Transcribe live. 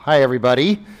Hi,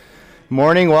 everybody.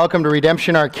 Morning. Welcome to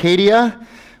Redemption Arcadia.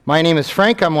 My name is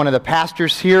Frank. I'm one of the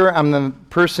pastors here. I'm the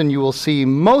person you will see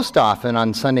most often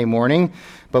on Sunday morning,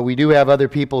 but we do have other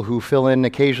people who fill in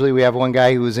occasionally. We have one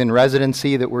guy who is in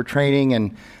residency that we're training,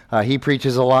 and he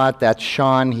preaches a lot. That's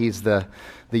Sean. He's the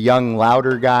young,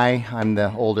 louder guy. I'm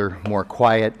the older, more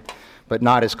quiet, but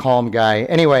not as calm guy.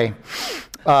 Anyway,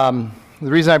 the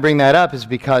reason I bring that up is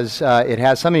because it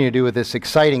has something to do with this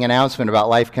exciting announcement about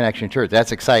Life Connection Church.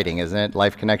 That's exciting, isn't it?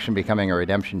 Life Connection becoming a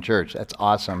Redemption Church. That's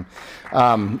awesome.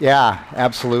 Yeah,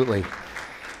 absolutely.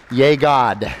 Yay,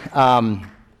 God.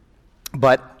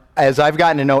 But as I've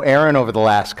gotten to know Aaron over the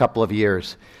last couple of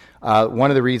years, one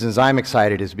of the reasons I'm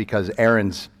excited is because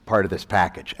Aaron's part of this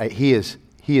package. He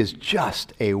is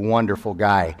just a wonderful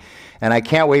guy. And I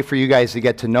can't wait for you guys to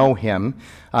get to know him.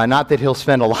 Not that he'll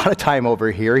spend a lot of time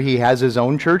over here. He has his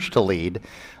own church to lead.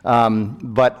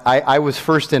 But I was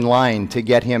first in line to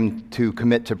get him to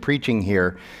commit to preaching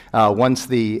here once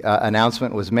the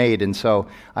announcement was made. And so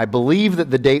I believe that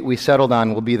the date we settled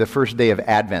on will be the first day of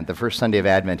Advent, the first Sunday of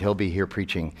Advent. He'll be here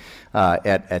preaching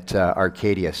at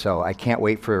Arcadia. So I can't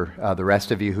wait for the rest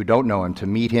of you who don't know him to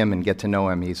meet him and get to know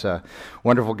him. He's a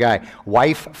wonderful guy.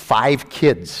 Wife, 5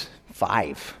 kids.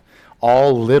 5.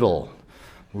 All little.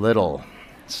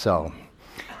 So,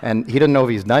 and he doesn't know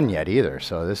if he's done yet either.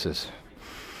 So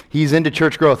he's into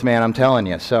church growth, man, I'm telling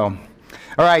you. So,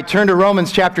 all right, turn to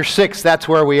Romans chapter 6. That's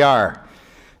where we are.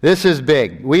 This is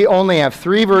big. We only have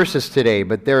 3 verses today,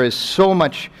 but there is so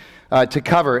much to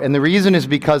cover. And the reason is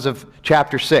because of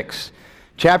chapter 6.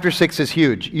 Chapter 6 is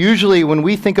huge. Usually when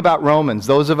we think about Romans,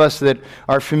 those of us that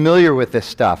are familiar with this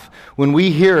stuff, when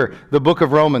we hear the book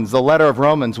of Romans, the letter of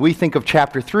Romans, we think of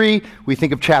chapter 3, we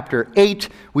think of chapter 8,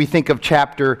 we think of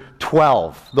chapter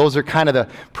 12. Those are kind of the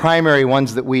primary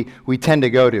ones that we tend to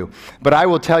go to. But I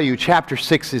will tell you, chapter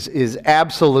 6 is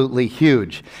absolutely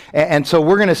huge. And so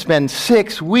we're going to spend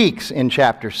 6 weeks in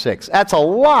chapter 6. That's a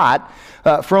lot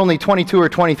for only 22 or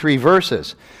 23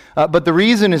 verses. But the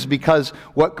reason is because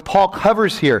what Paul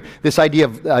covers here, this idea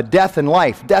of death and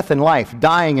life,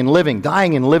 dying and living,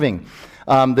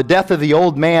 the death of the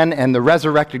old man and the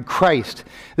resurrected Christ.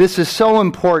 This is so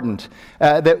important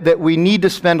that we need to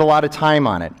spend a lot of time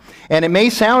on it. And it may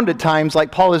sound at times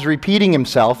like Paul is repeating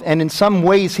himself, and in some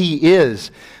ways he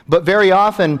is. But very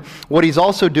often what he's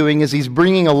also doing is he's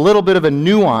bringing a little bit of a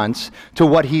nuance to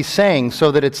what he's saying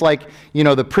so that it's like,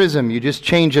 the prism. You just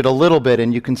change it a little bit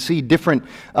and you can see different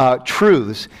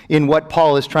truths in what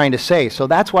Paul is trying to say. So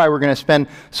that's why we're going to spend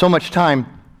so much time.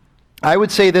 I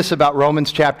would say this about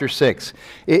Romans chapter 6.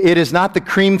 It is not the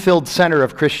cream-filled center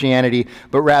of Christianity,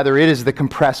 but rather it is the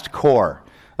compressed core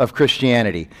of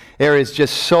Christianity. There is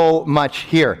just so much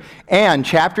here. And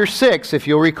chapter 6, if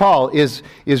you'll recall, is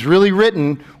really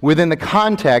written within the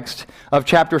context of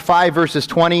chapter 5, verses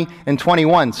 20 and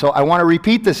 21. So I want to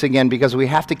repeat this again because we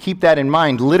have to keep that in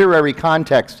mind. Literary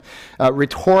context,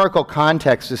 rhetorical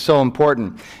context is so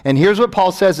important. And here's what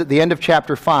Paul says at the end of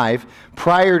chapter 5,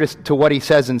 prior to what he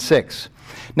says in 6.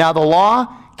 Now the law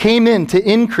came in to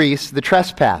increase the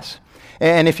trespass.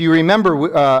 And if you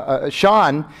remember,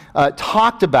 Sean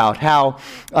talked about how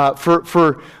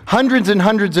for hundreds and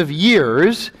hundreds of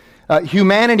years,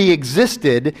 humanity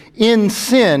existed in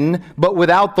sin, but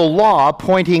without the law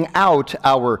pointing out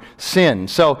our sin.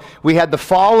 So we had the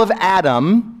fall of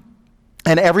Adam,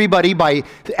 and everybody, by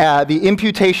the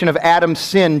imputation of Adam's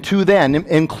sin to them,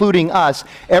 including us,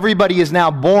 everybody is now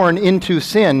born into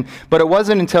sin. But it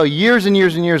wasn't until years and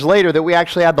years and years later that we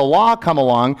actually had the law come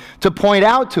along to point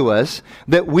out to us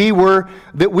that we were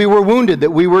wounded,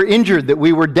 that we were injured, that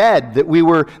we were dead, that we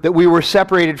were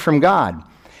separated from God.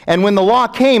 And when the law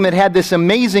came, it had this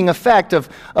amazing effect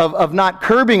of not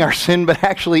curbing our sin, but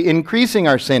actually increasing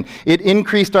our sin. It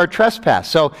increased our trespass.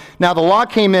 So now the law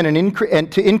came in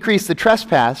and to increase the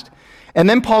trespass. And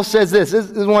then Paul says this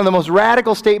is one of the most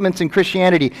radical statements in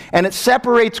Christianity, and it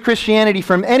separates Christianity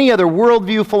from any other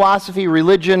worldview, philosophy,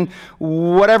 religion,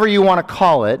 whatever you want to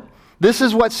call it. This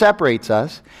is what separates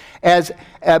us.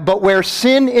 But where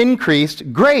sin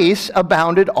increased, grace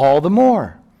abounded all the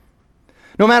more.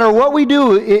 No matter what we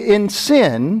do in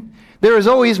sin, there is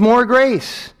always more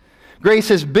grace. Grace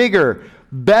is bigger,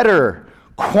 better,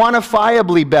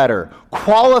 quantifiably better,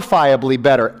 qualifiably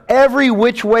better. Every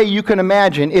which way you can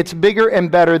imagine, it's bigger and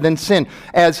better than sin.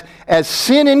 As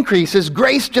sin increases,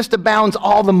 grace just abounds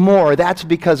all the more. That's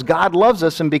because God loves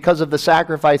us and because of the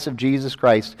sacrifice of Jesus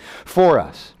Christ for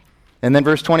us. And then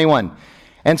verse 21.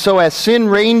 And so as sin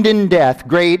reigned in death,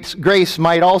 grace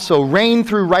might also reign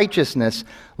through righteousness,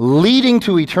 leading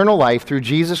to eternal life through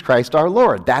Jesus Christ our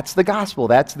Lord. That's the gospel.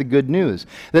 That's the good news.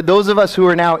 That those of us who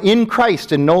are now in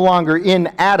Christ and no longer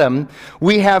in Adam,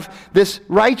 we have this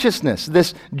righteousness,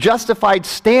 this justified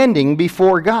standing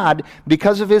before God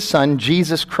because of his Son,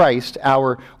 Jesus Christ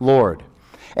our Lord.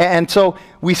 And so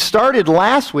we started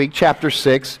last week, chapter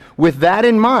 6, with that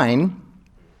in mind.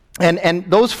 And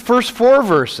those first 4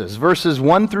 verses, verses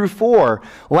 1 through 4,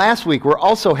 last week were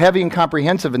also heavy and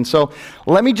comprehensive. And so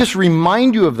let me just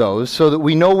remind you of those so that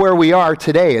we know where we are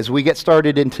today as we get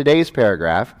started in today's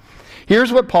paragraph.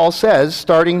 Here's what Paul says,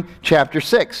 starting chapter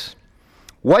 6.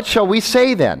 What shall we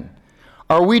say then?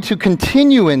 Are we to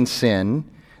continue in sin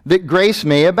that grace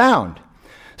may abound?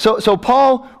 So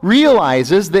Paul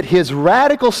realizes that his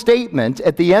radical statement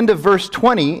at the end of verse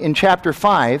 20 in chapter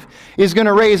 5 is going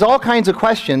to raise all kinds of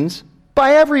questions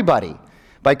by everybody,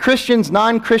 by Christians,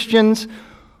 non-Christians,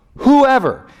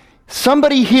 whoever.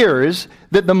 Somebody hears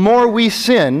that the more we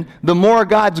sin, the more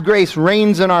God's grace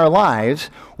reigns in our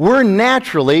lives, we're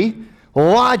naturally,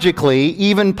 logically,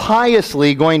 even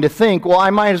piously going to think, well, I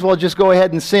might as well just go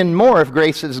ahead and sin more if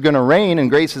grace is going to reign and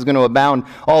grace is going to abound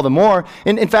all the more.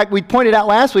 And in fact, we pointed out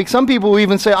last week, some people will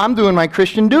even say, I'm doing my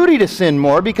Christian duty to sin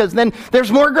more because then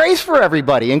there's more grace for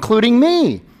everybody, including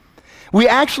me. We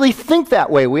actually think that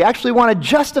way. We actually want to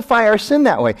justify our sin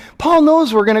that way. Paul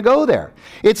knows we're going to go there.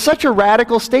 It's such a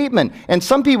radical statement. And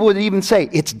some people would even say,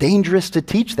 it's dangerous to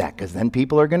teach that because then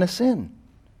people are going to sin.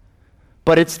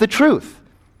 But it's the truth.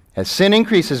 As sin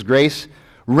increases, grace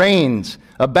reigns,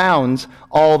 abounds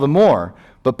all the more.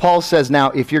 But Paul says now,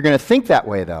 if you're going to think that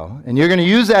way, though, and you're going to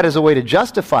use that as a way to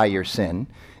justify your sin,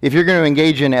 if you're going to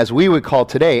engage in, as we would call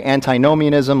today,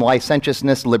 antinomianism,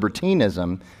 licentiousness,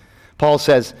 libertinism, Paul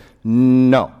says,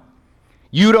 no.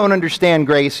 You don't understand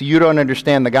grace, you don't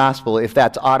understand the gospel if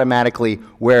that's automatically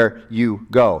where you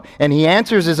go. And he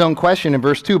answers his own question in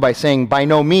verse 2 by saying, by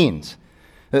no means.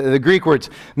 The Greek words,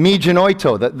 me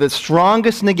genoito, the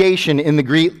strongest negation in the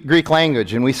Greek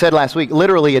language. And we said last week,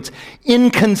 literally, it's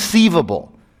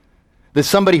inconceivable that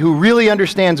somebody who really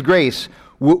understands grace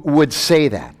would say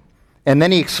that. And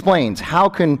then he explains, how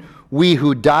can we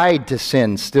who died to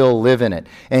sin still live in it?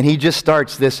 And he just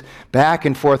starts this back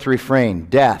and forth refrain,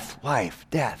 death,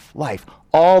 life,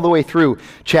 all the way through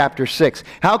chapter 6.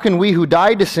 How can we who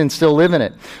died to sin still live in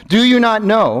it? Do you not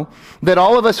know that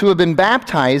all of us who have been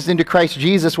baptized into Christ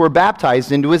Jesus were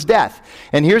baptized into his death?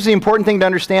 And here's the important thing to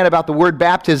understand about the word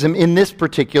baptism in this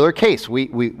particular case.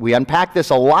 We unpacked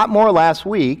this a lot more last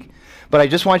week, but I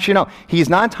just want you to know, he's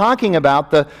not talking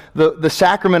about the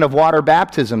sacrament of water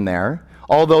baptism there,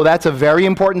 although that's a very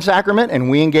important sacrament, and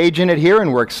we engage in it here,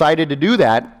 and we're excited to do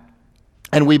that.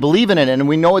 And we believe in it, and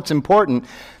we know it's important.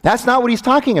 That's not what he's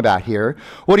talking about here.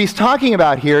 What he's talking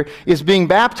about here is being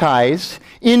baptized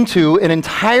into an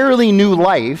entirely new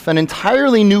life, an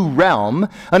entirely new realm,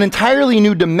 an entirely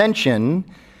new dimension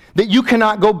that you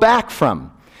cannot go back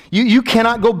from. You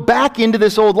cannot go back into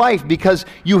this old life because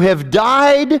you have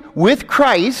died with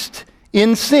Christ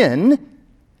in sin,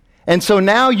 and so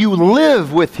now you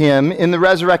live with him in the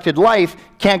resurrected life,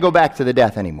 can't go back to the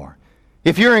death anymore.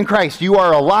 If you're in Christ, you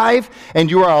are alive, and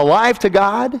you are alive to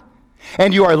God,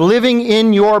 and you are living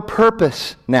in your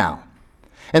purpose now.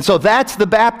 And so that's the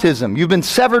baptism. You've been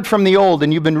severed from the old,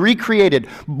 and you've been recreated,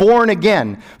 born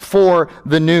again for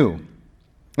the new.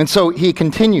 And so he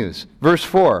continues, verse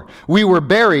 4, we were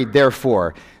buried,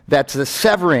 therefore. That's the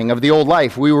severing of the old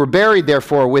life. We were buried,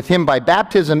 therefore, with him by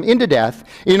baptism into death,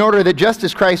 in order that just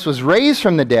as Christ was raised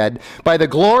from the dead, by the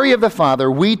glory of the Father,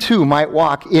 we too might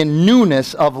walk in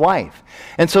newness of life.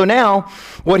 And so now,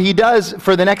 what he does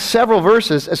for the next several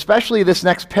verses, especially this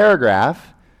next paragraph,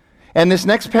 and this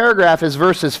next paragraph is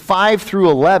verses 5 through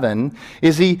 11,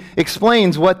 is he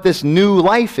explains what this new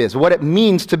life is, what it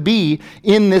means to be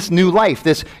in this new life,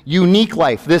 this unique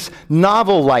life, this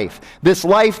novel life, this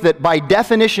life that by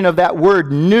definition of that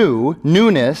word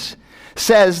newness,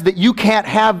 says that you can't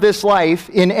have this life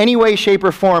in any way, shape,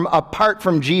 or form apart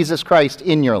from Jesus Christ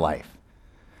in your life.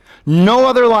 No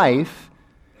other life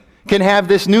can have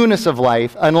this newness of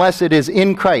life unless it is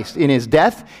in Christ, in his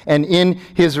death and in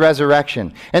his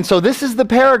resurrection. And so this is the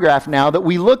paragraph now that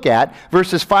we look at,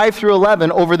 verses 5 through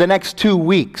 11, over the next 2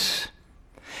 weeks.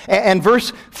 And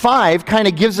verse 5 kind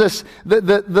of gives us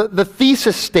the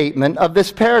thesis statement of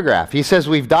this paragraph. He says,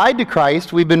 we've died to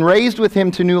Christ, we've been raised with him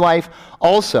to new life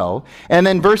also. And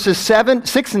then verses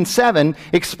 6 and 7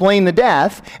 explain the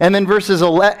death. And then verses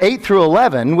 8 through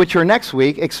 11, which are next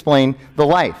week, explain the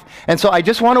life. And so I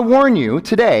just want to warn you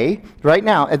today, right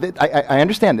now, I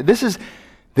understand that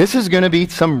this is going to be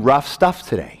some rough stuff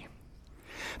today.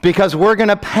 because we're going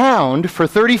to pound for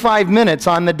 35 minutes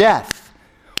on the death.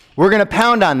 We're going to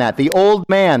pound on that, the old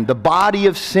man, the body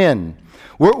of sin.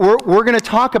 We're going to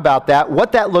talk about that,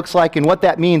 what that looks like and what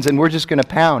that means, and we're just going to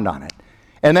pound on it.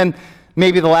 And then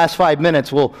maybe the last 5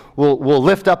 minutes we'll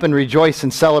lift up and rejoice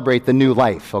and celebrate the new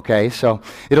life, okay? So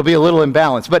it'll be a little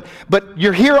imbalanced. But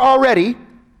you're here already,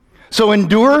 so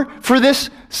endure for this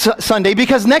Sunday,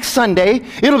 because next Sunday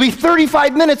it'll be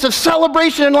 35 minutes of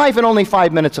celebration in life and only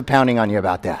 5 minutes of pounding on you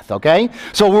about death, okay?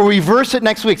 So we'll reverse it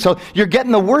next week. So you're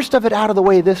getting the worst of it out of the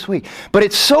way this week. But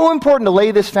it's so important to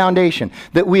lay this foundation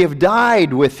that we have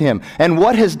died with him, and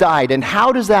what has died, and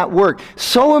how does that work?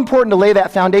 So important to lay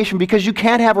that foundation, because you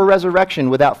can't have a resurrection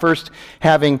without first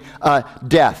having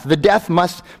death. The death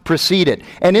must precede it.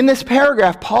 And in this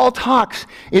paragraph, Paul talks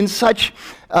in such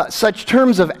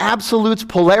terms of absolutes,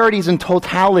 polarities, and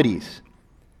totalities.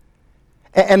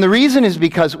 And the reason is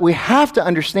because we have to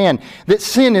understand that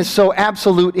sin is so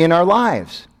absolute in our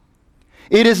lives.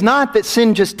 It is not that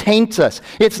sin just taints us.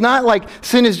 It's not like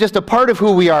sin is just a part of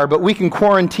who we are, but we can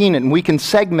quarantine it and we can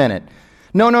segment it.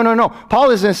 No.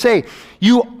 Paul is going to say,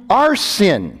 you are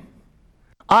sin.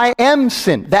 I am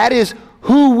sin. That is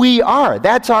who we are.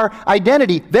 That's our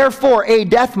identity. Therefore, a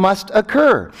death must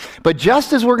occur. But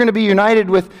just as we're going to be united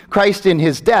with Christ in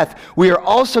his death, we are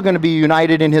also going to be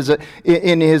united in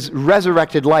his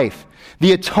resurrected life.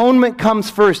 The atonement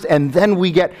comes first, and then we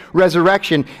get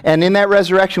resurrection. And in that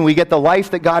resurrection, we get the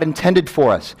life that God intended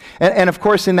for us. And of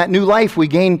course, in that new life, we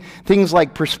gain things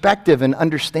like perspective and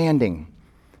understanding.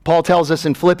 Paul tells us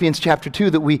in Philippians chapter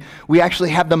 2 that we actually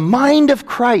have the mind of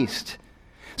Christ.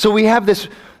 So we have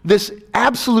this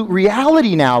absolute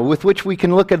reality now with which we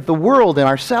can look at the world and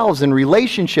ourselves and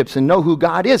relationships and know who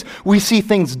God is. We see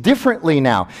things differently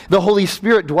now. The Holy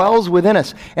Spirit dwells within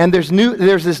us, and there's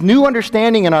this new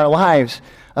understanding in our lives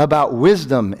about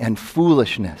wisdom and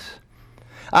foolishness.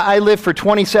 I lived for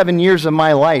 27 years of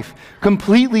my life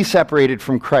completely separated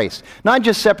from Christ. Not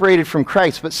just separated from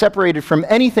Christ, but separated from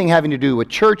anything having to do with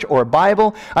church or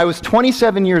Bible. I was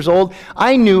 27 years old.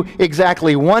 I knew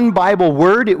exactly one Bible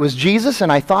word. It was Jesus, and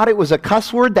I thought it was a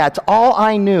cuss word. That's all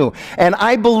I knew. And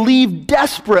I believed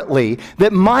desperately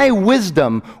that my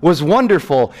wisdom was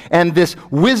wonderful, and this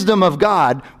wisdom of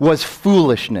God was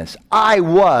foolishness. I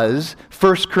was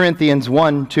 1 Corinthians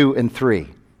 1, 2, and 3.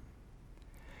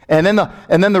 And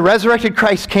then the resurrected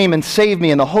Christ came and saved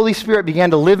me, and the Holy Spirit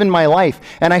began to live in my life,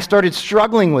 and I started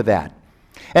struggling with that.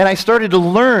 And I started to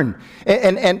learn,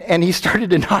 and he started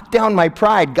to knock down my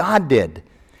pride. God did.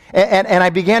 And I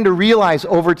began to realize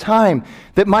over time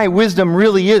that my wisdom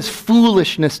really is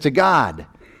foolishness to God.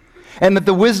 And that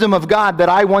the wisdom of God that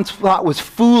I once thought was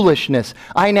foolishness,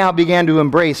 I now began to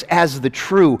embrace as the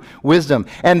true wisdom.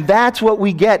 And that's what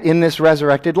we get in this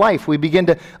resurrected life. We begin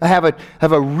to have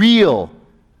a real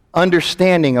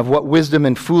understanding of what wisdom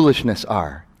and foolishness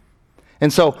are.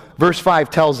 And so verse 5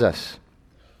 tells us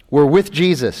we're with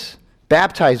Jesus,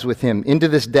 baptized with him into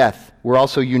this death. We're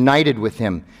also united with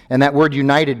him. And that word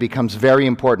united becomes very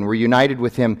important. We're united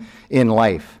with him in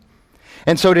life.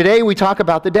 And so today we talk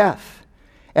about the death.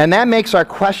 And that makes our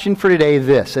question for today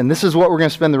this, and this is what we're going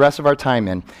to spend the rest of our time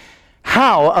in.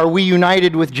 How are we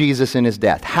united with Jesus in his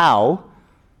death? How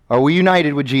are we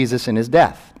united with Jesus in his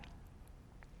death?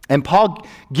 And Paul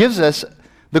gives us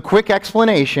the quick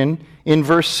explanation in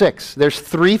verse 6. There's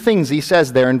three things he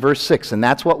says there in verse 6, and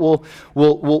that's what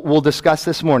we'll discuss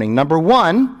this morning. Number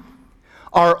one,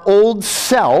 our old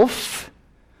self,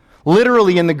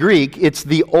 literally in the Greek, it's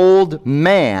the old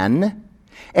man.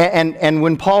 And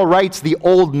when Paul writes the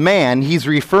old man, he's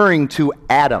referring to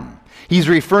Adam. He's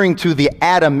referring to the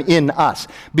Adam in us.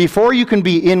 Before you can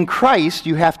be in Christ,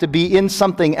 you have to be in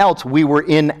something else. We were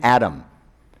in Adam.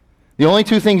 The only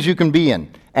two things you can be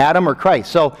in, Adam or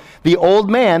Christ. So the old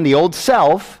man, the old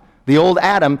self, the old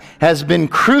Adam, has been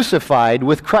crucified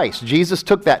with Christ. Jesus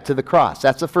took that to the cross.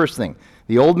 That's the first thing.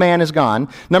 The old man is gone.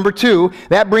 Number two,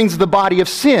 that brings the body of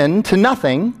sin to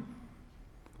nothing.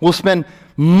 We'll spend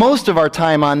most of our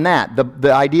time on that,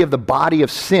 the idea of the body of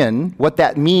sin, what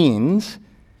that means.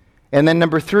 And then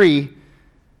number three,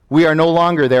 we are no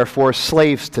longer, therefore,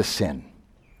 slaves to sin.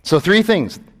 So three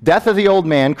things. Death of the old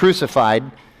man,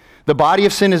 crucified. The body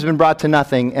of sin has been brought to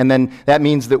nothing, and then that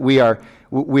means that we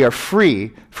are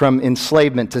free from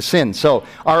enslavement to sin. So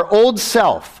our old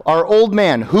self, our old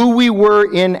man, who we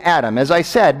were in Adam, as I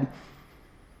said,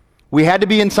 we had to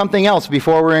be in something else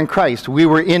before we were in Christ. We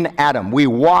were in Adam. We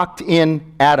walked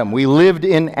in Adam. We lived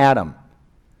in Adam.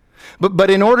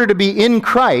 But in order to be in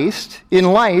Christ,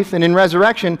 in life and in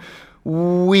resurrection,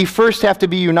 we first have to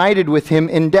be united with him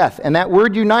in death. And that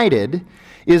word united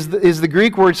is the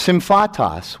Greek word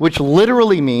symphatos, which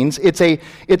literally means, it's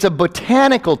a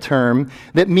botanical term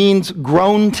that means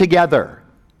grown together.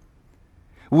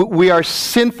 We are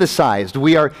synthesized.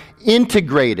 We are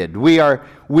integrated. We are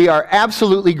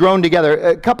absolutely grown together.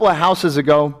 A couple of houses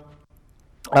ago,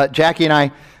 Jackie and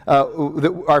I,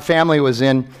 our family was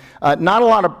in not a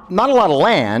lot of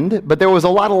land, but there was a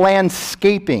lot of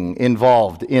landscaping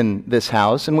involved in this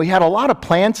house, and we had a lot of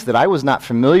plants that I was not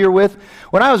familiar with.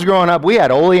 When I was growing up, we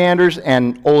had oleanders,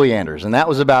 and that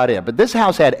was about it. But this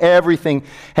house had everything,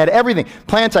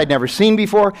 plants I'd never seen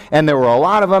before, and there were a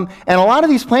lot of them, and a lot of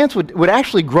these plants would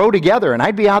actually grow together, and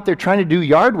I'd be out there trying to do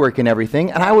yard work and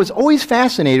everything, and I was always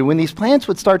fascinated when these plants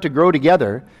would start to grow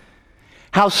together,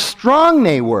 how strong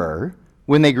they were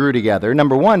when they grew together,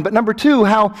 number one, but number two,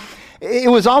 how it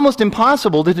was almost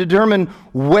impossible to determine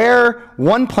where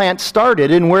one plant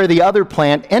started and where the other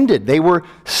plant ended. They were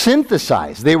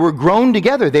synthesized. They were grown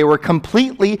together. They were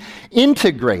completely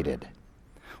integrated.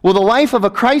 Well, the life of a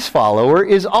Christ follower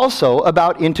is also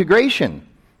about integration.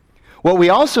 What we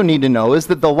also need to know is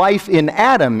that the life in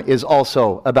Adam is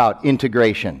also about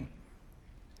integration.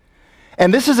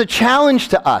 And this is a challenge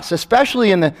to us, especially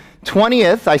in the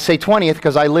 20th, I say 20th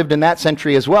because I lived in that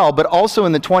century as well, but also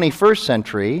in the 21st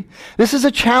century. This is a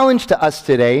challenge to us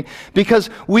today because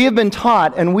we have been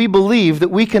taught and we believe that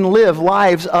we can live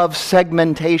lives of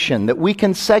segmentation, that we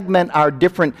can segment our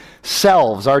different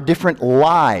selves, our different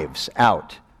lives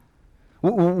out.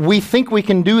 We think we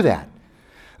can do that.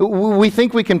 We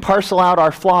think we can parcel out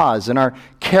our flaws and our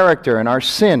character and our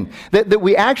sin. That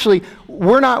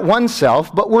we're not one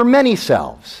self, but we're many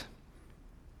selves.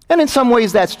 And in some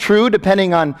ways that's true,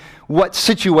 depending on what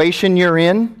situation you're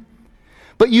in.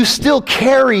 But you still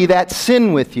carry that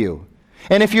sin with you.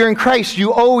 And if you're in Christ,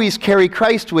 you always carry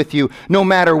Christ with you, no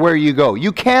matter where you go.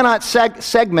 You cannot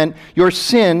segment your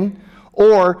sin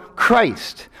or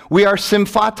Christ. We are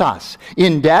symphatos.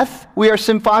 In death, we are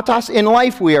symphatos. In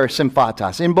life, we are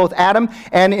symphatos. In both Adam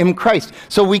and in Christ.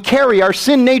 So we carry our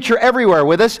sin nature everywhere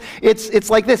with us. It's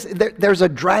like this. There's a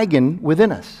dragon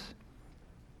within us.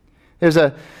 There's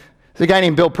a guy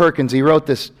named Bill Perkins. He wrote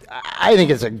this. I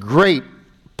think it's a great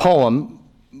poem.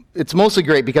 It's mostly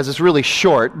great because it's really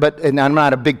short, and I'm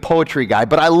not a big poetry guy,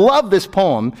 but I love this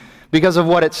poem because of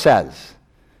what it says.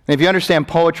 And if you understand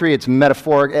poetry, it's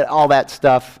metaphoric, all that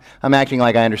stuff. I'm acting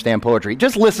like I understand poetry.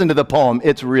 Just listen to the poem.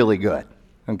 It's really good.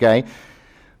 Okay?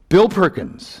 Bill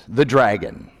Perkins, the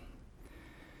dragon.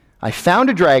 I found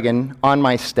a dragon on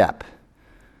my step.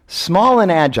 Small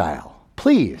and agile.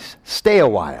 Please, stay a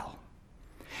while.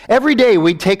 Every day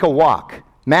we'd take a walk,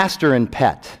 master and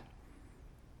pet.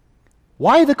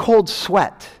 Why the cold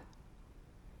sweat?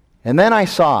 And then I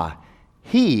saw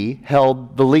he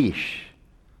held the leash.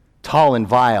 Tall and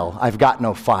vile, I've got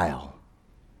no file.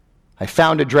 I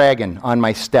found a dragon on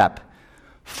my step,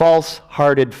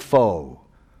 false-hearted foe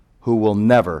who will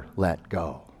never let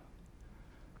go.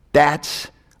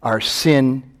 That's our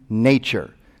sin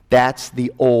nature. That's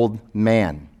the old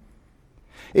man.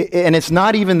 And it's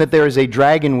not even that there is a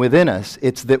dragon within us,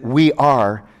 it's that we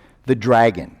are the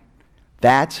dragon.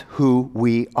 That's who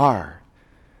we are.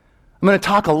 I'm going to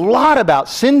talk a lot about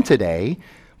sin today,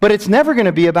 but it's never going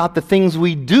to be about the things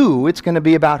we do. It's going to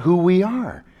be about who we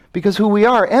are. Because who we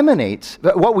are emanates,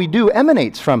 what we do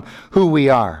emanates from who we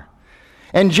are.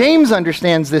 And James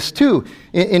understands this too.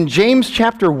 In James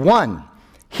chapter 1,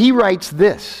 he writes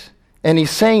this, and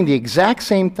he's saying the exact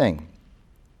same thing.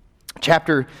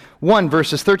 Chapter 1,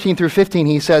 verses 13 through 15,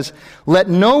 he says, "Let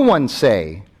no one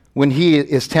say when he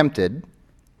is tempted,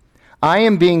 I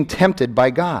am being tempted by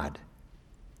God."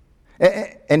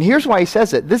 And here's why he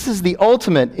says it. This is the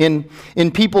ultimate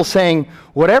in people saying,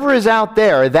 whatever is out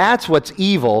there, that's what's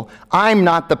evil. I'm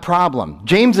not the problem.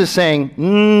 James is saying,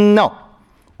 no.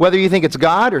 Whether you think it's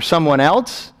God or someone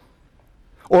else,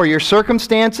 or your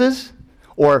circumstances,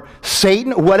 or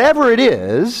Satan, whatever it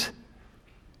is,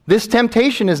 this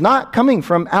temptation is not coming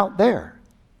from out there.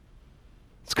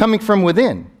 It's coming from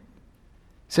within.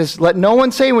 He says, let no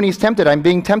one say when he's tempted, I'm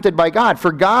being tempted by God.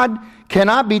 For God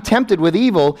cannot be tempted with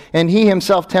evil, and he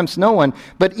himself tempts no one.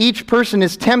 But each person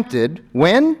is tempted,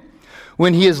 when?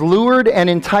 When he is lured and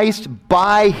enticed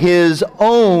by his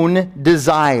own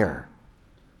desire.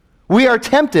 We are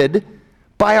tempted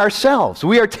by ourselves.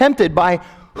 We are tempted by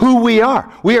who we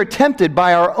are. We are tempted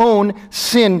by our own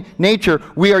sin nature.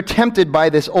 We are tempted by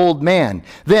this old man.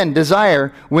 Then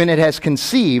desire, when it has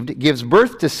conceived, gives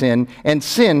birth to sin, and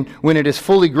sin, when it is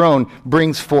fully grown,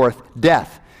 brings forth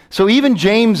death. So even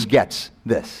James gets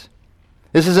this.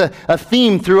 This is a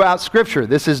theme throughout Scripture.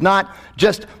 This is not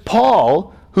just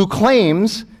Paul who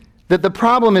claims that the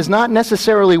problem is not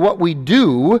necessarily what we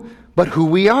do, but who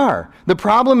we are. The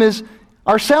problem is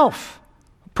ourself.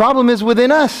 The problem is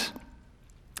within us.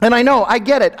 And I know, I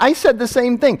get it. I said the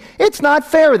same thing. It's not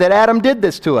fair that Adam did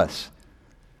this to us.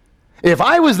 If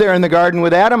I was there in the garden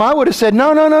with Adam, I would have said,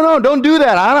 no, don't do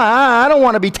that. I don't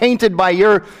want to be tainted by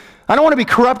I don't want to be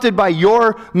corrupted by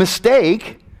your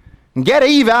mistake. Get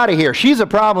Eve out of here. She's a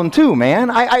problem too, man.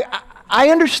 I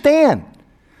understand.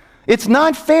 It's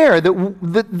not fair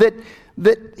that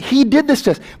he did this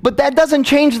to us. But that doesn't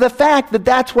change the fact that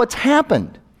that's what's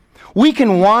happened. We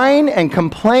can whine and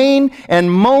complain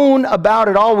and moan about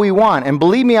it all we want. And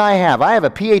believe me, I have. I have a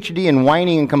PhD in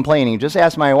whining and complaining. Just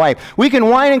ask my wife. We can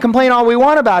whine and complain all we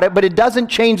want about it, but it doesn't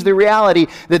change the reality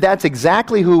that that's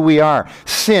exactly who we are.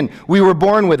 Sin. We were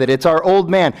born with it. It's our old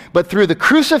man. But through the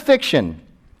crucifixion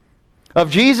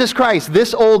of Jesus Christ,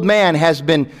 this old man has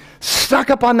been stuck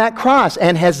up on that cross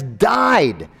and has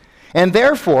died. And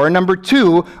therefore, number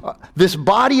two, this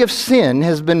body of sin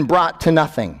has been brought to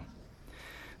nothing.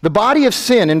 The body of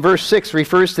sin in verse 6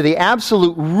 refers to the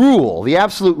absolute rule, the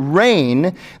absolute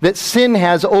reign that sin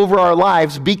has over our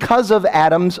lives because of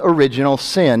Adam's original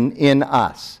sin in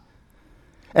us.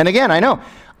 And again,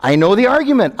 I know the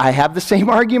argument. I have the same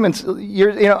arguments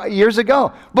years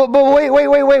ago. But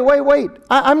wait.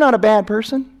 I'm not a bad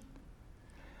person.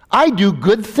 I do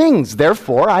good things,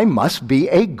 therefore I must be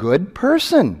a good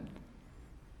person.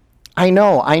 I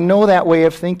know that way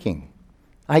of thinking.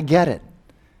 I get it.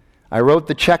 I wrote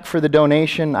the check for the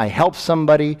donation. I helped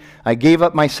somebody. I gave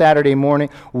up my Saturday morning.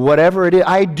 Whatever it is,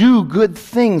 I do good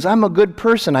things. I'm a good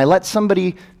person. I let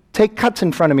somebody take cuts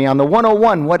in front of me on the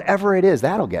 101, whatever it is.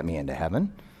 That'll get me into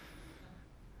heaven.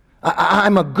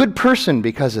 I'm a good person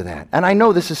because of that. And I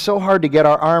know this is so hard to get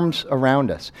our arms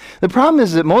around us. The problem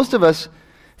is that most of us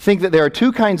think that there are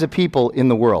two kinds of people in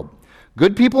the world.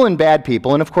 Good people and bad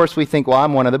people. And of course we think, well,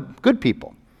 I'm one of the good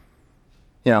people.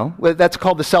 That's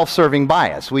called the self-serving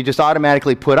bias. We just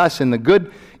automatically put us in the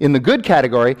good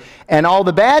category, and all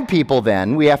the bad people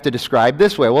then we have to describe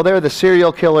this way. Well, they're the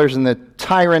serial killers and the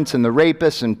tyrants and the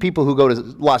rapists and people who go to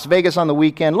Las Vegas on the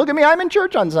weekend. Look at me, I'm in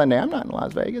church on Sunday. I'm not in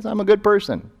Las Vegas. I'm a good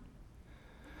person.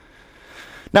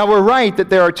 Now, we're right that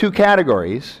there are two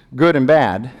categories, good and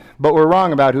bad, but we're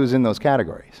wrong about who's in those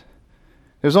categories.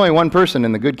 There's only one person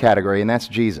in the good category, and that's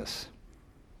Jesus.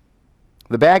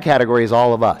 The bad category is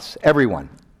all of us, everyone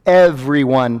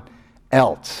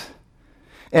else.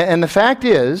 And the fact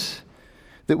is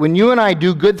that when you and I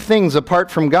do good things apart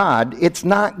from God, it's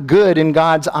not good in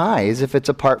God's eyes if it's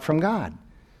apart from God,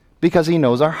 because he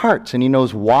knows our hearts and he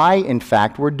knows why, in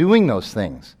fact, we're doing those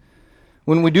things.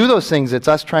 When we do those things, it's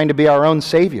us trying to be our own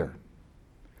savior.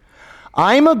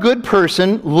 I'm a good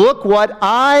person, look what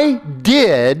I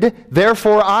did,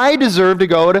 therefore I deserve to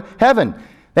go to heaven.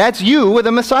 That's you with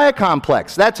a Messiah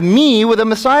complex. That's me with a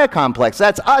Messiah complex.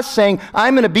 That's us saying,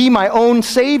 I'm going to be my own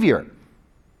savior.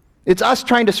 It's us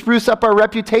trying to spruce up our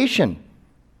reputation.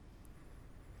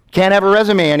 Can't have a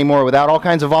resume anymore without all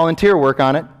kinds of volunteer work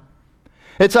on it.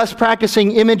 It's us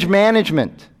practicing image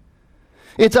management.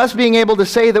 It's us being able to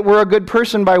say that we're a good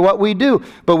person by what we do.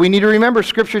 But we need to remember,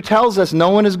 Scripture tells us no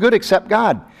one is good except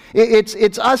God.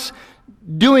 It's us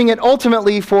doing it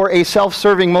ultimately for a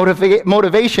self-serving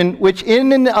motivation, which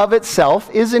in and of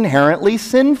itself is inherently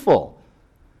sinful.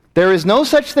 There is no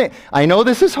such thing. I know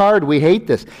this is hard. We hate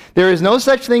this. There is no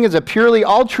such thing as a purely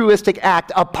altruistic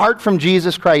act apart from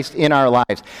Jesus Christ in our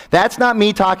lives. That's not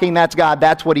me talking. That's God.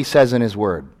 That's what he says in his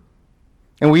word.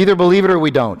 And we either believe it or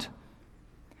we don't.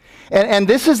 And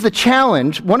this is the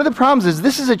challenge. One of the problems is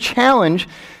this is a challenge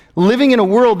living in a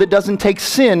world that doesn't take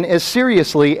sin as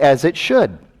seriously as it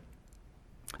should.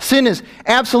 Sin is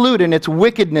absolute in its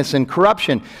wickedness and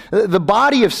corruption. The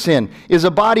body of sin is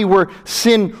a body where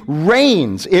sin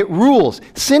reigns, it rules.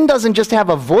 Sin doesn't just have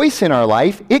a voice in our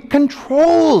life, it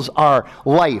controls our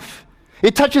life.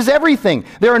 It touches everything.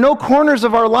 There are no corners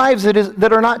of our lives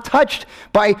that are not touched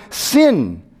by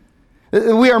sin.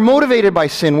 We are motivated by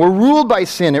sin. We're ruled by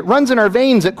sin. It runs in our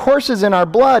veins. It courses in our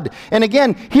blood. And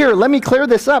again, here, let me clear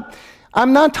this up.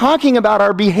 I'm not talking about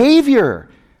our behavior.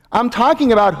 I'm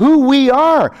talking about who we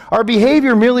are. Our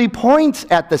behavior merely points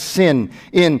at the sin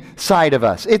inside of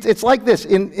us. It's like this.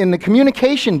 In the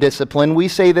communication discipline, we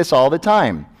say this all the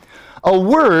time. A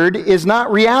word is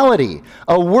not reality.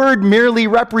 A word merely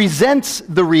represents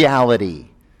the reality.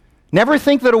 Never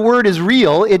think that a word is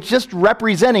real. It's just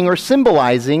representing or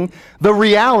symbolizing the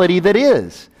reality that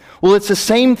is. Well, it's the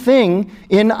same thing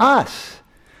in us.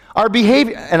 Our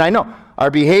behavior, and I know,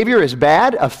 our behavior is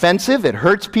bad, offensive, it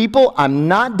hurts people. I'm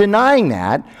not denying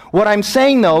that. What I'm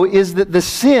saying, though, is that the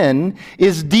sin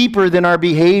is deeper than our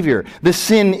behavior. The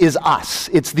sin is us.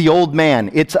 It's the old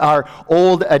man. It's our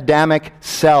old Adamic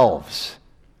selves.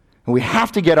 And we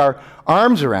have to get our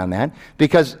arms around that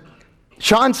because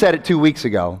Sean said it 2 weeks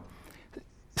ago.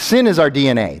 Sin is our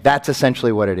DNA. That's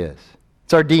essentially what it is.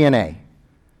 It's our DNA.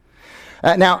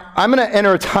 Now, I'm going to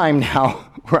enter a time now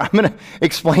where I'm going to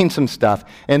explain some stuff,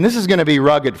 and this is going to be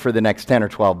rugged for the next 10 or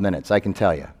 12 minutes, I can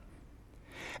tell you.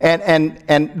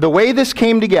 And the way this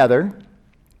came together,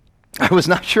 I was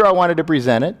not sure I wanted to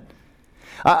present it.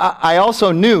 I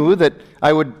also knew that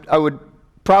I would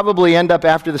probably end up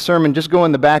after the sermon just go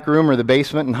in the back room or the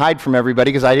basement and hide from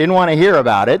everybody because I didn't want to hear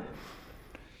about it,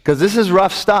 because this is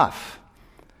rough stuff.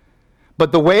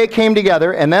 But the way it came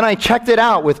together, and then I checked it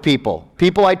out with people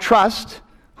I trust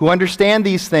who understand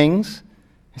these things.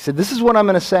 I said, this is what I'm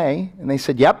going to say. And they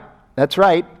said, yep, that's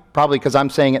right. Probably because I'm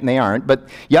saying it and they aren't. But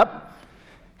yep,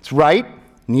 it's right. It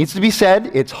needs to be said.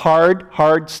 It's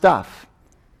hard stuff.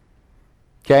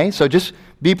 Okay, so just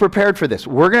be prepared for this.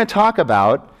 We're going to talk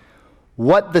about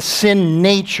what the sin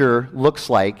nature looks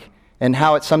like and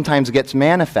how it sometimes gets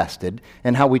manifested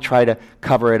and how we try to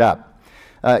cover it up.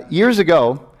 Years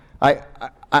ago,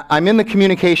 I'm in the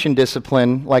communication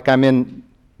discipline like I'm in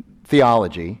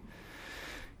theology.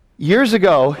 Years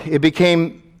ago, it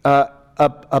became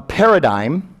a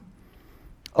paradigm,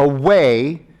 a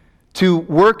way to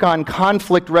work on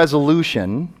conflict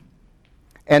resolution,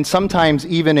 and sometimes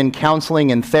even in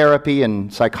counseling and therapy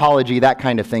and psychology, that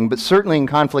kind of thing, but certainly in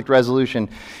conflict resolution,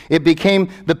 it became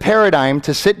the paradigm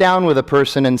to sit down with a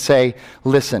person and say,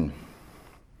 listen,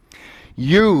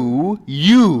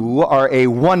 you are a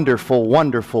wonderful,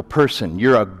 wonderful person.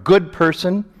 You're a good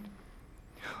person.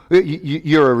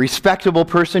 You're a respectable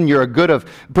person. You're a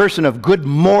person of good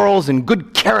morals and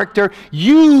good character.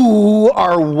 You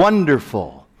are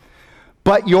wonderful.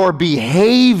 But your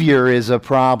behavior is a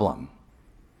problem.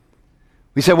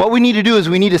 We said what we need to do is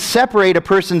we need to separate a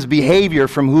person's behavior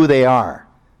from who they are.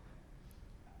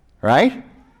 Right?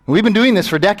 We've been doing this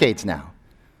for decades now.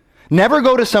 Never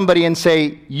go to somebody and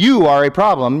say, you are a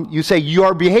problem. You say,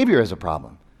 your behavior is a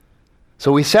problem.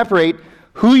 So we separate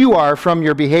who you are from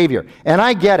your behavior. And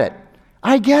I get it.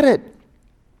 I get it.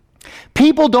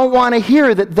 People don't want to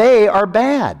hear that they are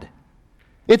bad.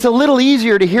 It's a little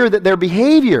easier to hear that their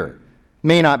behavior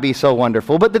may not be so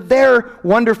wonderful, but that they're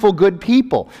wonderful, good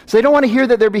people. So they don't want to hear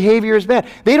that their behavior is bad.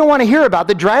 They don't want to hear about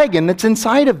the dragon that's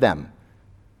inside of them.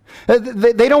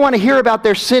 They don't want to hear about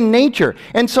their sin nature.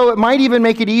 And so it might even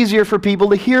make it easier for people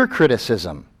to hear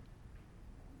criticism.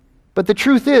 But the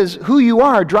truth is, who you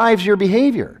are drives your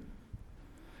behavior.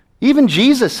 Even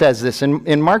Jesus says this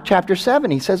in Mark chapter 7.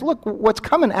 He says, look, what's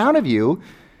coming out of you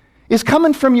is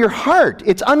coming from your heart.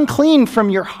 It's unclean from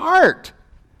your heart.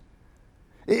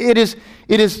 It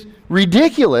is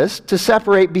ridiculous to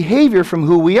separate behavior from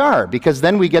who we are, because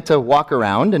then we get to walk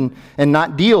around and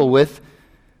not deal with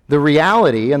the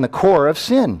reality and the core of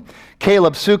sin.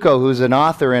 Caleb Suko, who's an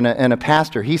author and a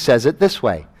pastor, he says it this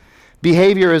way: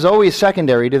 behavior is always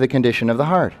secondary to the condition of the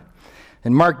heart.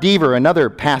 And Mark Deaver, another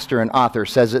pastor and author,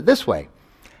 says it this way: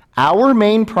 our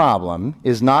main problem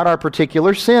is not our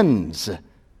particular sins.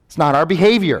 It's not our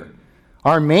behavior.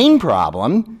 Our main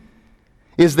problem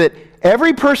is that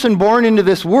every person born into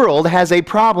this world has a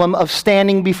problem of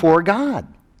standing before God.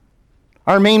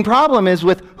 Our main problem is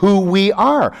with who we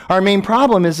are. Our main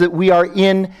problem is that we are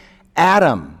in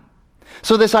Adam.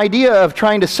 So this idea of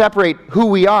trying to separate who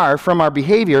we are from our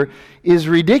behavior is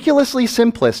ridiculously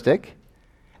simplistic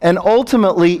and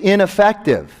ultimately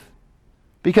ineffective,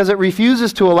 because it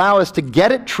refuses to allow us to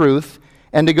get at truth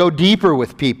and to go deeper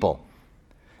with people.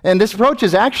 And this approach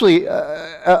is actually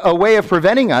a way of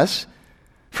preventing us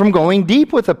from going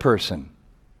deep with a person.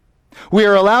 We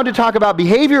are allowed to talk about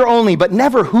behavior only, but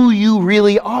never who you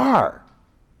really are.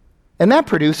 And that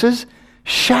produces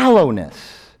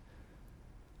shallowness.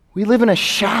 We live in a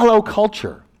shallow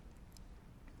culture.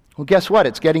 Well, guess what?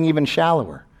 It's getting even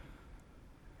shallower.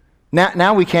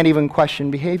 Now we can't even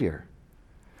question behavior.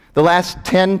 The last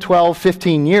 10, 12,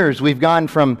 15 years, we've gone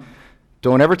from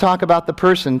don't ever talk about the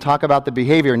person, talk about the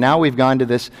behavior. Now we've gone to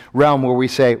this realm where we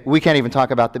say we can't even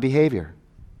talk about the behavior.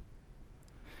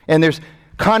 And there's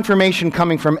confirmation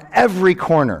coming from every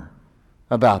corner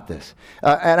about this.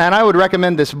 And I would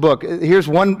recommend this book. Here's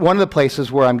one of the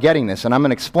places where I'm getting this, and I'm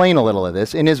going to explain a little of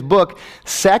this. In his book,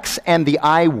 Sex and the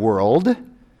I World,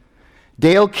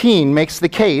 Dale Keene makes the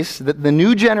case that the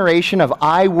new generation of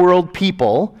I World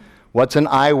people, what's an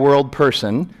I World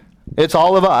person? It's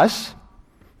all of us,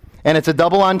 and it's a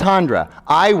double entendre.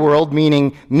 I World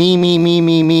meaning me, me, me,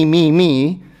 me, me, me,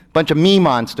 me, bunch of me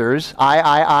monsters,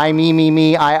 I,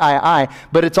 me, I.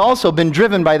 But it's also been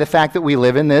driven by the fact that we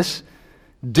live in this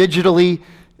digital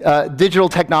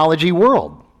technology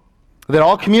world, that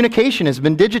all communication has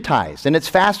been digitized, and it's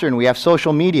faster, and we have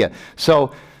social media.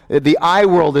 So The I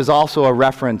world is also a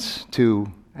reference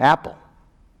to Apple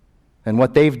and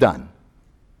what they've done.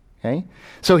 Okay?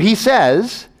 So he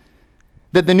says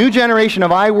that the new generation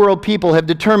of I world people have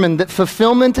determined that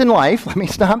fulfillment in life, let me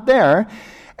stop there,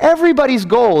 everybody's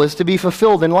goal is to be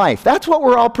fulfilled in life. That's what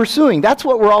we're all pursuing. That's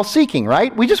what we're all seeking,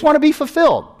 right? We just want to be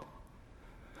fulfilled.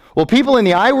 Well, people in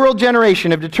the I world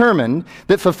generation have determined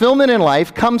that fulfillment in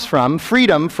life comes from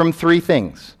freedom from three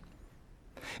things.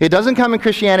 It doesn't come in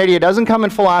Christianity, it doesn't come in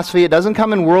philosophy, it doesn't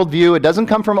come in worldview, it doesn't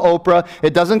come from Oprah,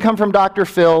 it doesn't come from Dr.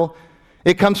 Phil.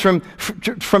 It comes from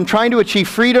trying to achieve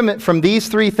freedom from these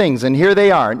three things, and here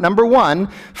they are. Number one,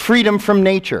 freedom from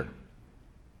nature.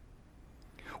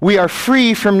 We are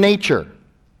free from nature.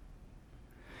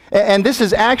 And this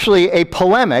is actually a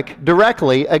polemic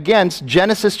directly against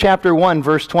Genesis chapter 1,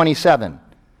 verse 27,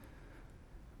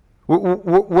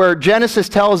 where Genesis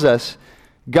tells us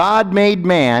God made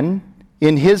man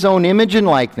in his own image and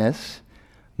likeness,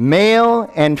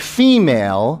 male and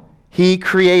female, he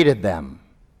created them.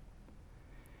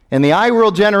 And the I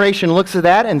world generation looks at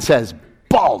that and says,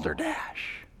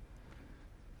 balderdash.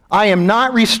 I am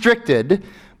not restricted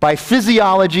by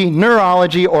physiology,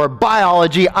 neurology, or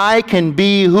biology. I can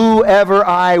be whoever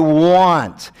I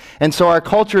want. And so our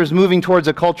culture is moving towards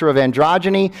a culture of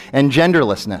androgyny and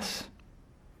genderlessness,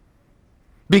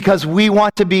 because we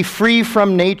want to be free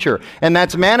from nature. And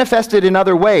that's manifested in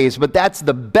other ways, but that's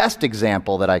the best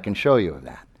example that I can show you of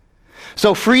that.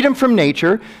 So freedom from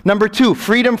nature. Number two,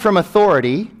 freedom from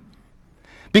authority.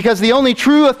 Because the only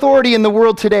true authority in the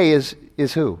world today is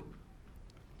who?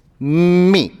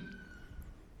 Me.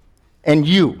 And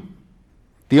you.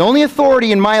 The only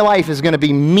authority in my life is going to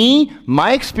be me,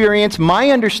 my experience,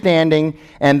 my understanding,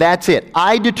 and that's it.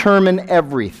 I determine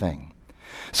everything.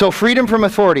 So freedom from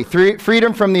authority,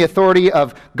 freedom from the authority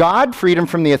of God, freedom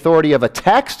from the authority of a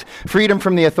text, freedom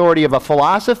from the authority of a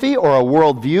philosophy or a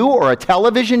worldview or a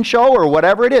television show or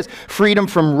whatever it is. Freedom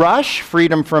from Rush,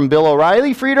 freedom from Bill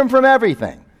O'Reilly, freedom from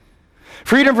everything.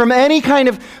 Freedom from any kind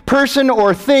of person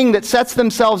or thing that sets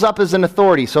themselves up as an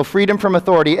authority. So freedom from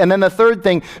authority. And then the third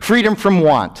thing, freedom from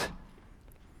want.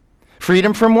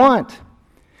 Freedom from want.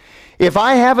 If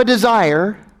I have a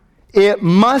desire, it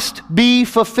must be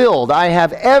fulfilled. I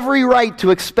have every right to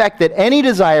expect that any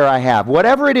desire I have,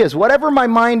 whatever it is, whatever my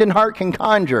mind and heart can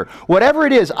conjure, whatever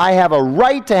it is, I have a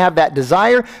right to have that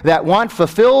desire, that want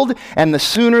fulfilled, and the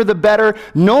sooner the better.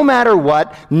 No matter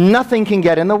what, nothing can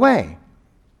get in the way.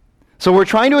 So we're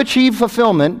trying to achieve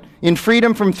fulfillment in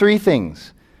freedom from three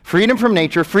things: freedom from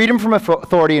nature, freedom from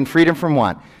authority, and freedom from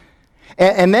want.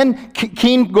 And then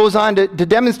Keene goes on to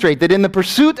demonstrate that in the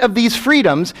pursuit of these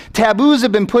freedoms, taboos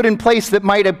have been put in place that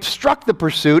might obstruct the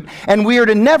pursuit, and we are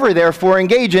to never, therefore,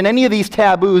 engage in any of these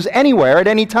taboos anywhere at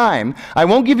any time. I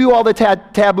won't give you all the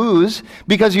taboos,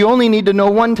 because you only need to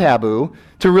know one taboo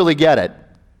to really get it.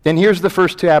 And here's the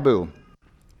first taboo.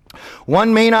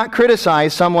 One may not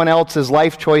criticize someone else's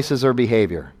life choices or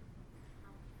behavior.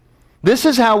 This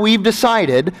is how we've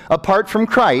decided, apart from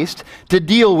Christ, to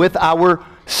deal with our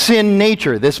sin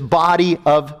nature, this body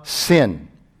of sin.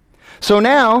 So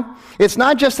now, it's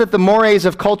not just that the mores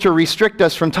of culture restrict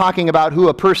us from talking about who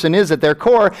a person is at their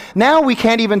core. Now we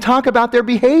can't even talk about their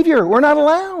behavior. We're not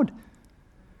allowed.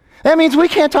 That means we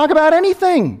can't talk about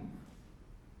anything.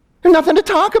 There's nothing to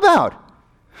talk about.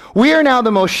 We are now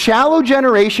the most shallow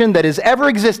generation that has ever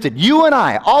existed. You and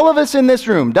I, all of us in this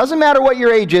room, doesn't matter what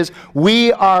your age is,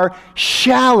 we are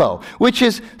shallow, which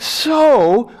is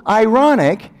so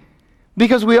ironic,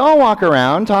 because we all walk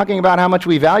around talking about how much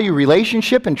we value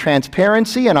relationship and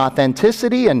transparency and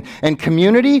authenticity and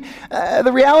community.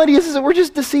 The reality is that we're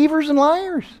just deceivers and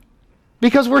liars,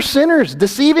 because we're sinners,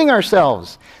 deceiving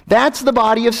ourselves. That's the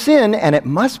body of sin, and it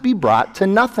must be brought to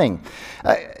nothing.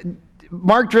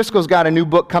 Mark Driscoll's got a new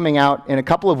book coming out in a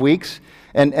couple of weeks,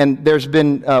 and there's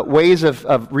been ways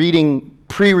of reading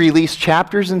pre-release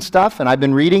chapters and stuff, and I've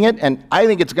been reading it, and I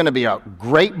think it's going to be a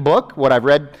great book. What I've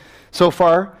read so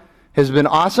far has been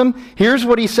awesome. Here's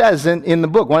what he says in the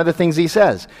book. One of the things he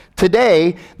says: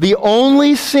 today, the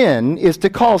only sin is to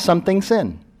call something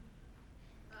sin.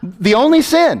 The only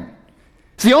sin.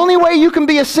 It's the only way you can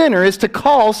be a sinner is to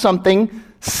call something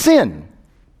sin.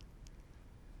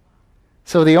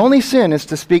 So the only sin is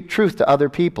to speak truth to other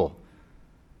people.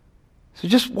 So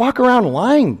just walk around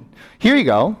lying. Here you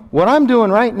go. What I'm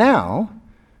doing right now,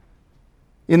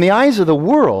 in the eyes of the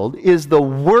world, is the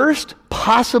worst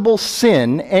possible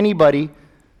sin anybody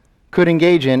could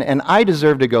engage in, and I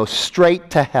deserve to go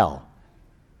straight to hell.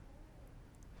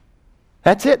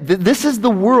 That's it. This is the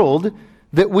world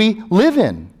that we live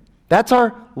in. That's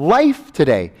our life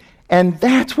today. And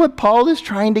that's what Paul is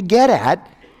trying to get at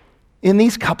in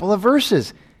these couple of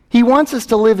verses. He wants us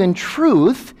to live in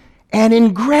truth and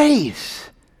in grace.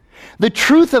 The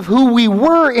truth of who we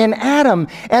were in Adam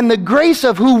and the grace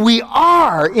of who we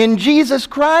are in Jesus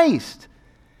Christ.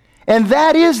 And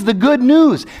that is the good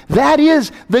news. That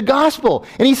is the gospel.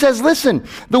 And he says, listen,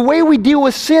 the way we deal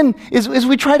with sin is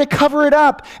we try to cover it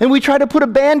up, and we try to put a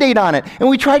Band-Aid on it, and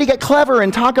we try to get clever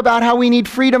and talk about how we need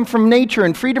freedom from nature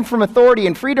and freedom from authority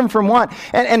and freedom from what.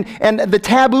 And the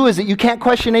taboo is that you can't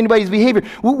question anybody's behavior.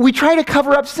 We try to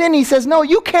cover up sin. He says, no,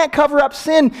 you can't cover up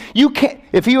sin. You can't.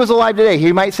 If he was alive today,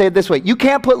 he might say it this way: you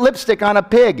can't put lipstick on a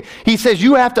pig. He says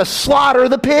you have to slaughter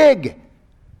the pig.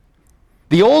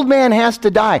 The old man has to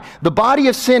die. The body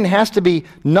of sin has to be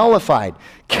nullified.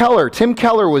 Tim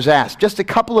Keller was asked just a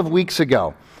couple of weeks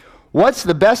ago, what's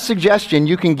the best suggestion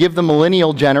you can give the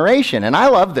millennial generation? And I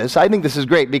love this. I think this is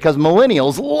great because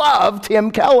millennials love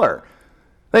Tim Keller.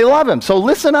 They love him. So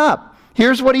listen up.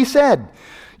 Here's what he said.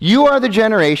 You are the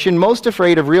generation most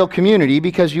afraid of real community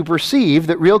because you perceive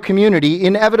that real community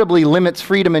inevitably limits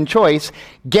freedom and choice.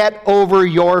 Get over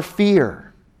your fear.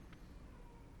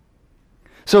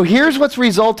 So here's what's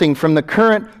resulting from the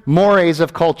current mores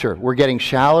of culture. We're getting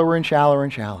shallower and shallower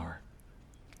and shallower.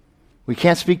 We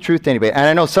can't speak truth to anybody. And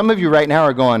I know some of you right now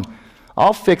are going,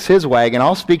 I'll fix his wagon.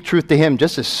 I'll speak truth to him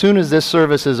just as soon as this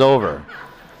service is over.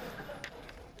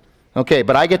 Okay,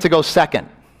 but I get to go second.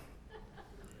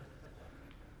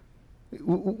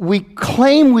 We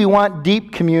claim we want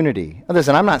deep community.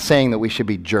 Listen, I'm not saying that we should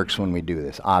be jerks when we do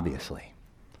this, obviously.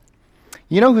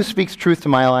 You know who speaks truth to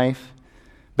my life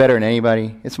better than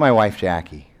anybody? It's my wife,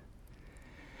 Jackie.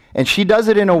 And she does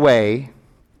it in a way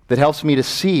that helps me to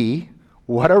see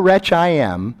what a wretch I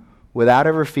am without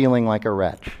ever feeling like a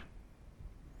wretch.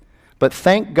 But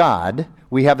thank God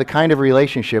we have the kind of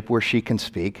relationship where she can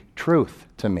speak truth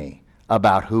to me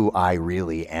about who I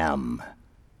really am.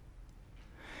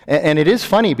 And it is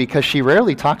funny because she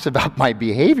rarely talks about my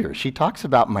behavior. She talks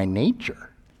about my nature.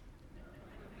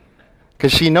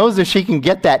 Because she knows if she can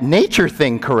get that nature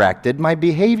thing corrected, my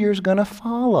behavior is going to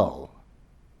follow.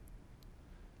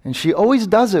 And she always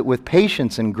does it with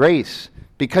patience and grace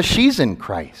because she's in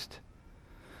Christ.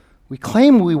 We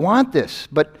claim we want this,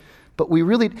 but we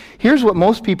really, here's what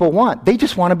most people want. They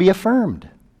just want to be affirmed.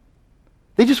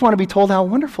 They just want to be told how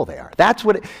wonderful they are. That's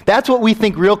what we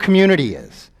think real community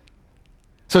is.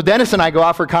 So Dennis and I go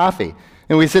out for coffee.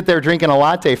 And we sit there drinking a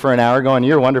latte for an hour going,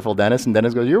 you're wonderful, Dennis. And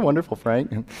Dennis goes, you're wonderful,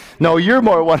 Frank. No, you're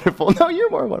more wonderful. No, you're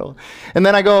more wonderful. And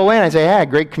then I go away and I say, hey, I had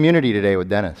great community today with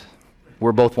Dennis.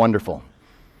 We're both wonderful.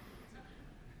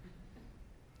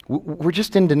 We're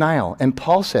just in denial. And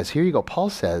Paul says, here you go, Paul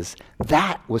says,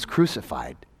 that was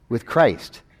crucified with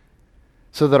Christ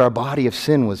so that our body of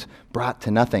sin was brought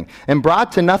to nothing. And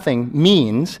brought to nothing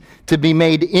means to be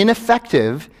made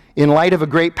ineffective in light of a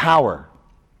great power.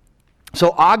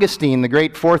 So Augustine, the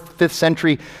great 4th, 5th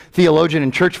century theologian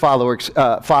and church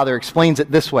father, explains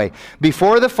it this way.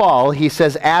 Before the fall, he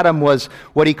says Adam was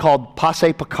what he called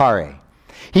posse peccare.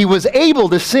 He was able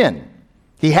to sin.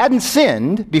 He hadn't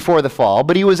sinned before the fall,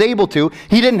 but he was able to.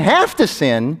 He didn't have to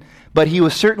sin, but he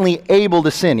was certainly able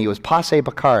to sin. He was posse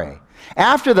peccare.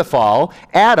 After the fall,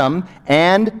 Adam,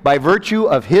 and by virtue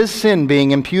of his sin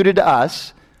being imputed to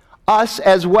us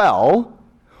as well,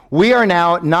 we are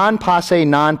now non posse,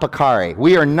 non peccare.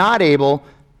 We are not able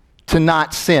to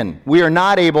not sin. We are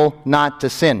not able not to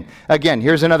sin. Again,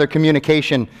 here's another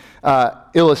communication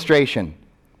illustration.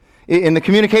 In the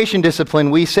communication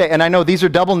discipline, we say, and I know these are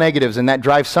double negatives, and that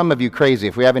drives some of you crazy.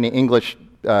 If we have any English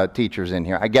teachers in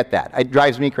here, I get that. It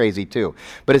drives me crazy too.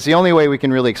 But it's the only way we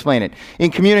can really explain it.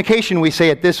 In communication, we say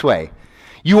it this way.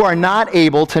 You are not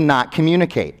able to not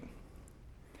communicate.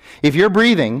 If you're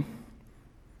breathing,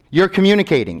 you're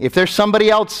communicating. If there's somebody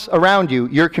else around you,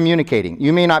 you're communicating.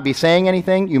 You may not be saying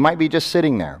anything. You might be just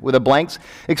sitting there with a blank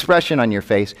expression on your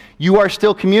face. You are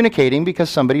still communicating because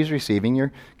somebody's receiving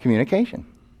your communication.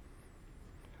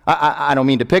 I don't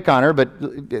mean to pick on her, but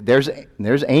there's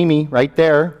Amy right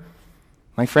there,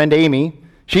 my friend Amy.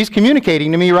 She's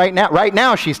communicating to me right now. Right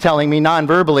now, she's telling me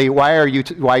non-verbally, why are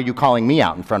you calling me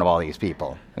out in front of all these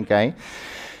people? Okay,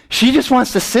 she just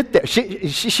wants to sit there.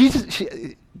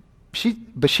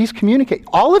 But she's communicating.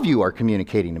 All of you are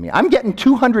communicating to me. I'm getting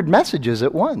 200 messages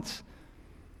at once.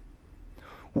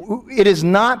 It is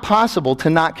not possible to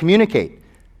not communicate.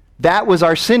 That was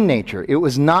our sin nature. It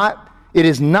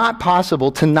is not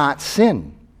possible to not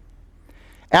sin.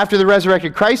 After the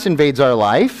resurrected Christ invades our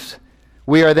lives,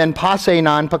 we are then passe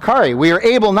non peccare. We are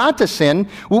able not to sin.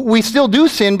 We still do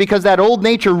sin because that old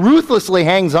nature ruthlessly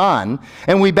hangs on,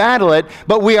 and we battle it,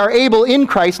 but we are able in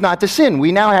Christ not to sin.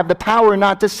 We now have the power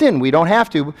not to sin. We don't have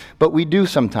to, but we do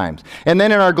sometimes. And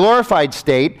then in our glorified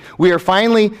state, we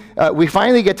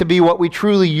finally get to be what we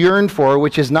truly yearned for,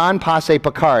 which is non passe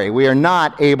peccare. We are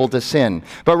not able to sin.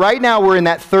 But right now we're in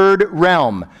that third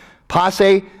realm.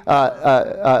 Passe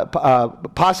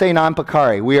non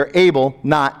peccare. We are able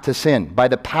not to sin by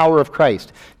the power of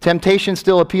Christ. Temptation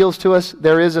still appeals to us.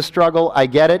 There is a struggle. I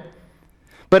get it.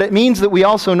 But it means that we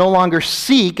also no longer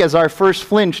seek as our first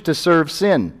flinch to serve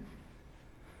sin.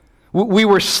 We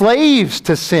were slaves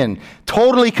to sin,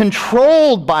 totally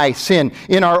controlled by sin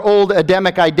in our old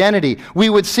Adamic identity. We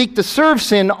would seek to serve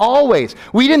sin always.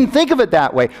 We didn't think of it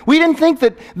that way. We didn't think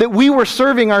that we were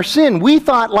serving our sin. We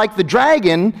thought, like the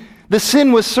dragon, the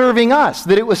sin was serving us,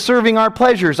 that it was serving our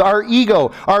pleasures, our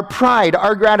ego, our pride,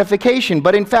 our gratification.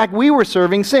 But in fact, we were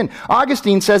serving sin.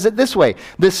 Augustine says it this way: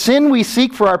 the sin we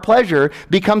seek for our pleasure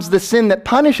becomes the sin that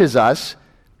punishes us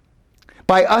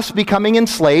by us becoming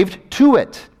enslaved to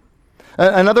it.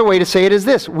 Another way to say it is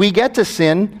this: we get to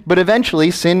sin, but eventually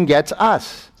sin gets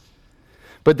us.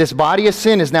 But this body of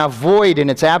sin is now void in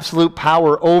its absolute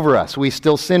power over us. We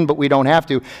still sin, but we don't have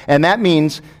to. And that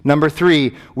means, number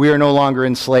 3, we are no longer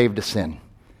enslaved to sin.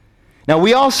 Now,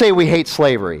 we all say we hate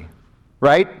slavery,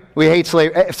 right? We hate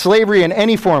slavery in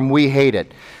any form, we hate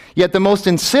it. Yet the most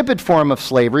insipid form of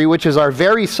slavery, which is our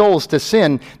very souls to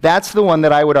sin, that's the one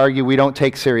that I would argue we don't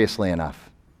take seriously enough.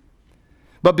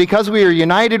 But because we are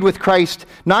united with Christ,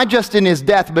 not just in his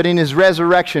death, but in his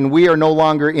resurrection, we are no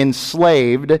longer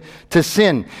enslaved to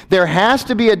sin. There has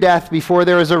to be a death before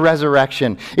there is a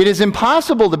resurrection. It is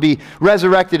impossible to be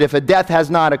resurrected if a death has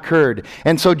not occurred.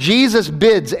 And so Jesus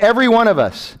bids every one of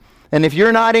us, and if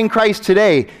you're not in Christ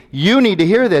today, you need to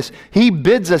hear this. He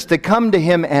bids us to come to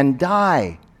him and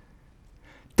die.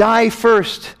 Die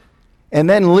first, and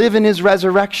then live in his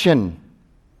resurrection.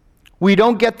 We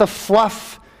don't get the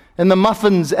fluff and the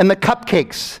muffins and the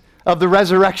cupcakes of the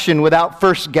resurrection without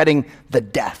first getting the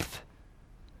death,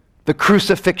 the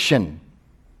crucifixion.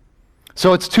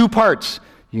 So it's 2 parts: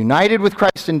 united with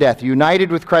Christ in death,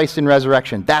 united with Christ in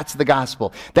resurrection. That's the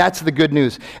gospel. That's the good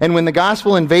news. And when the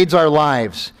gospel invades our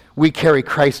lives, we carry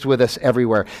Christ with us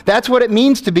everywhere. That's what it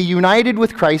means to be united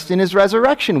with Christ in his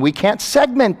resurrection. We can't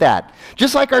segment that.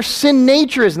 Just like our sin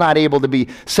nature is not able to be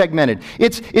segmented.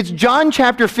 It's John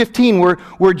chapter 15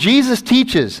 where Jesus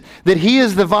teaches that he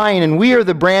is the vine and we are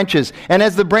the branches. And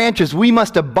as the branches, we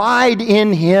must abide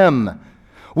in him.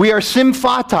 We are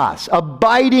symphatos,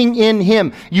 abiding in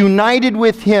him, united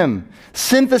with him,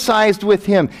 synthesized with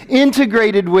him,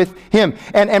 integrated with him.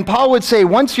 And Paul would say,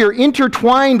 once you're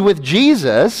intertwined with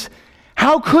Jesus,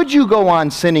 how could you go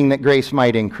on sinning that grace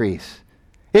might increase?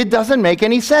 It doesn't make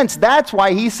any sense. That's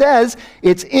why he says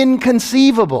it's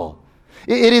inconceivable.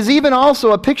 It is even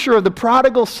also a picture of the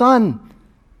prodigal son.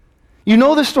 You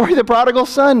know the story of the prodigal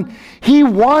son. He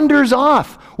wanders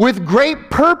off with great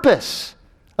purpose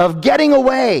of getting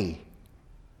away.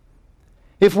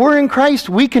 If we're in Christ,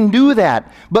 we can do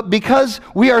that. But because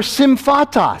we are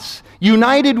symphatos,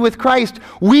 united with Christ,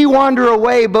 we wander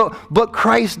away, but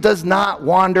Christ does not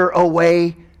wander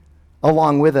away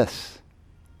along with us.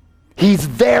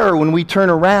 He's there when we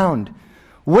turn around,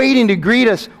 waiting to greet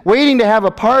us, waiting to have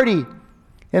a party.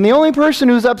 And the only person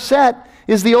who's upset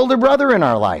is the older brother in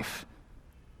our life,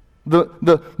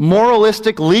 the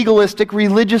moralistic, legalistic,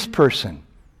 religious person.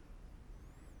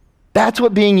 That's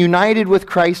what being united with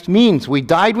Christ means. We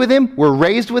died with him, we're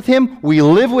raised with him, we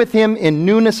live with him in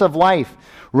newness of life.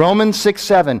 Romans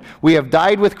 6:7, we have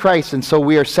died with Christ, and so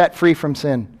we are set free from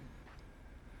sin.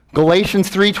 Galatians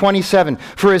 3:27,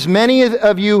 for as many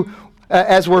of you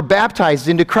as were baptized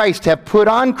into Christ have put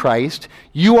on Christ,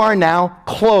 you are now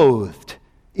clothed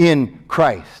in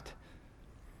Christ.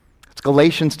 It's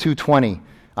Galatians 2:20.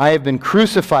 I have been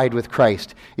crucified with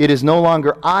Christ. It is no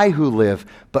longer I who live,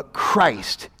 but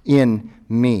Christ in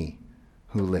me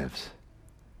who lives.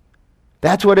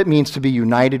 That's what it means to be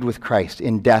united with Christ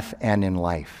in death and in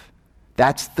life.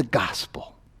 That's the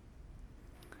gospel.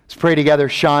 Let's pray together.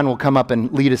 Sean will come up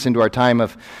and lead us into our time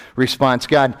of response.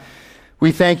 God,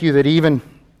 we thank you that even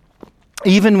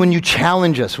when you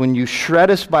challenge us, when you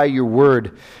shred us by your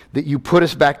word, that you put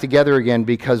us back together again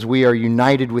because we are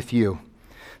united with you.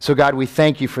 So God, we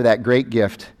thank you for that great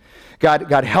gift.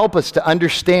 God, help us to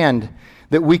understand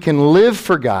that we can live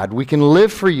for God. We can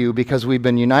live for you because we've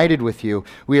been united with you.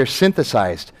 We are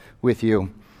synthesized with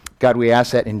you. God, we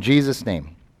ask that in Jesus'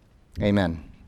 name. Amen.